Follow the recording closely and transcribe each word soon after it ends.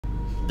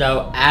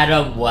So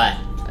Adam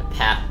West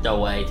passed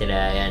away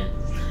today, and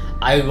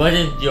I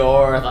wasn't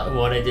sure if I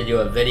wanted to do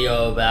a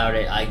video about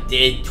it. I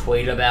did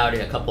tweet about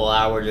it a couple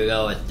hours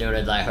ago as soon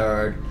as I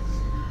heard.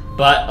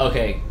 But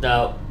okay,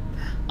 so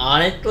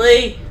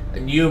honestly,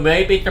 you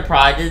may be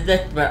surprised at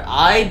this, but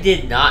I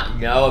did not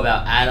know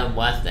about Adam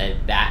West as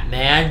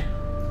Batman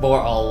for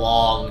a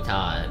long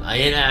time. I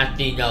didn't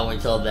actually know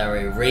until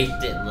very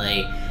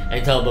recently,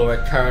 until the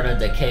Return of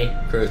the King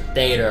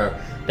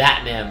Crusader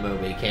Batman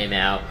movie came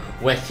out,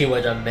 which he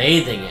was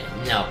amazing in.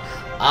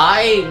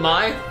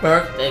 My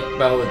first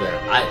exposure,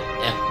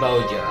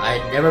 I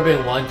had never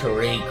been one to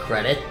read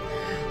credits,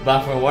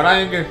 but from what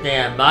I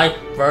understand, my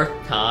first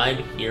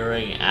time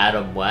hearing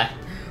Adam West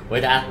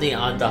was actually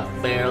on The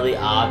Fairly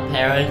Odd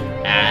Parents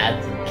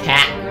as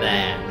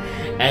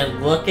Catman.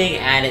 And looking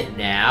at it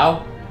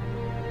now,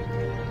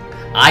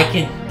 I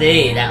can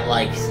see that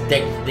like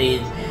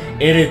 60s,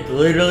 it is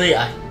literally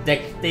a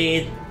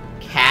 60s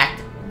cat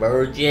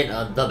version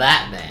of the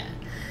Batman.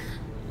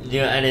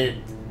 And it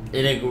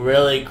is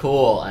really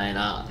cool, and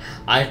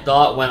I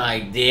thought when I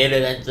did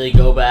eventually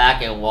go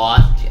back and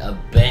watch a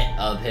bit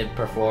of his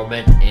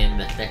performance in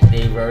the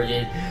 60s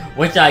version,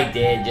 which I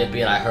did just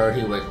because I heard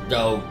he was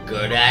so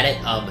good at it,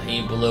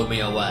 he blew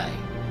me away.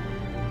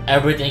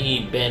 Everything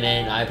he's been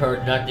in, I've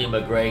heard nothing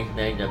but great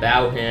things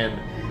about him,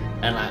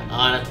 and I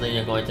honestly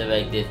am going to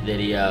make this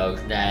video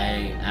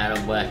saying,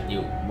 Adam West,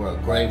 you were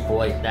a great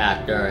voice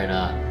actor,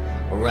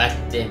 and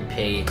rest in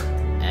peace,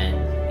 and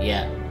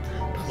yeah.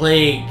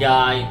 Please,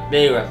 guys,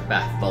 be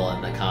respectful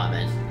in the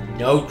comments.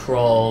 No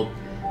trolls,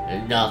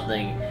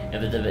 nothing.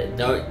 If it's a bit,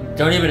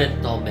 don't even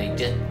insult me.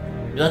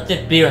 Let's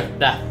just be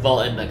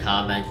respectful in the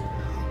comments.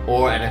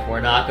 And if we're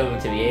not going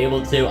to be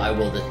able to, I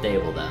will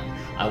disable them.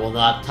 I will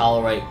not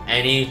tolerate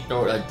any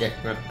sort of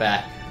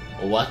disrespect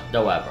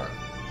whatsoever.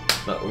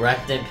 But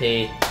rest in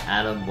peace,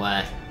 Adam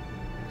West.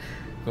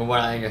 From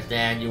what I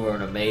understand, you were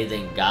an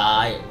amazing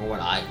guy. From what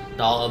I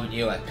saw of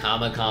you at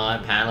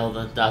Comic-Con panels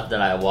and stuff that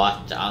I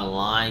watched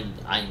online,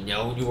 I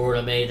know you were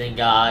an amazing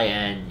guy,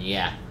 and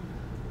yeah.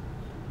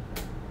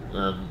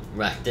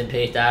 Rest in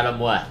peace, Adam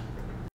West.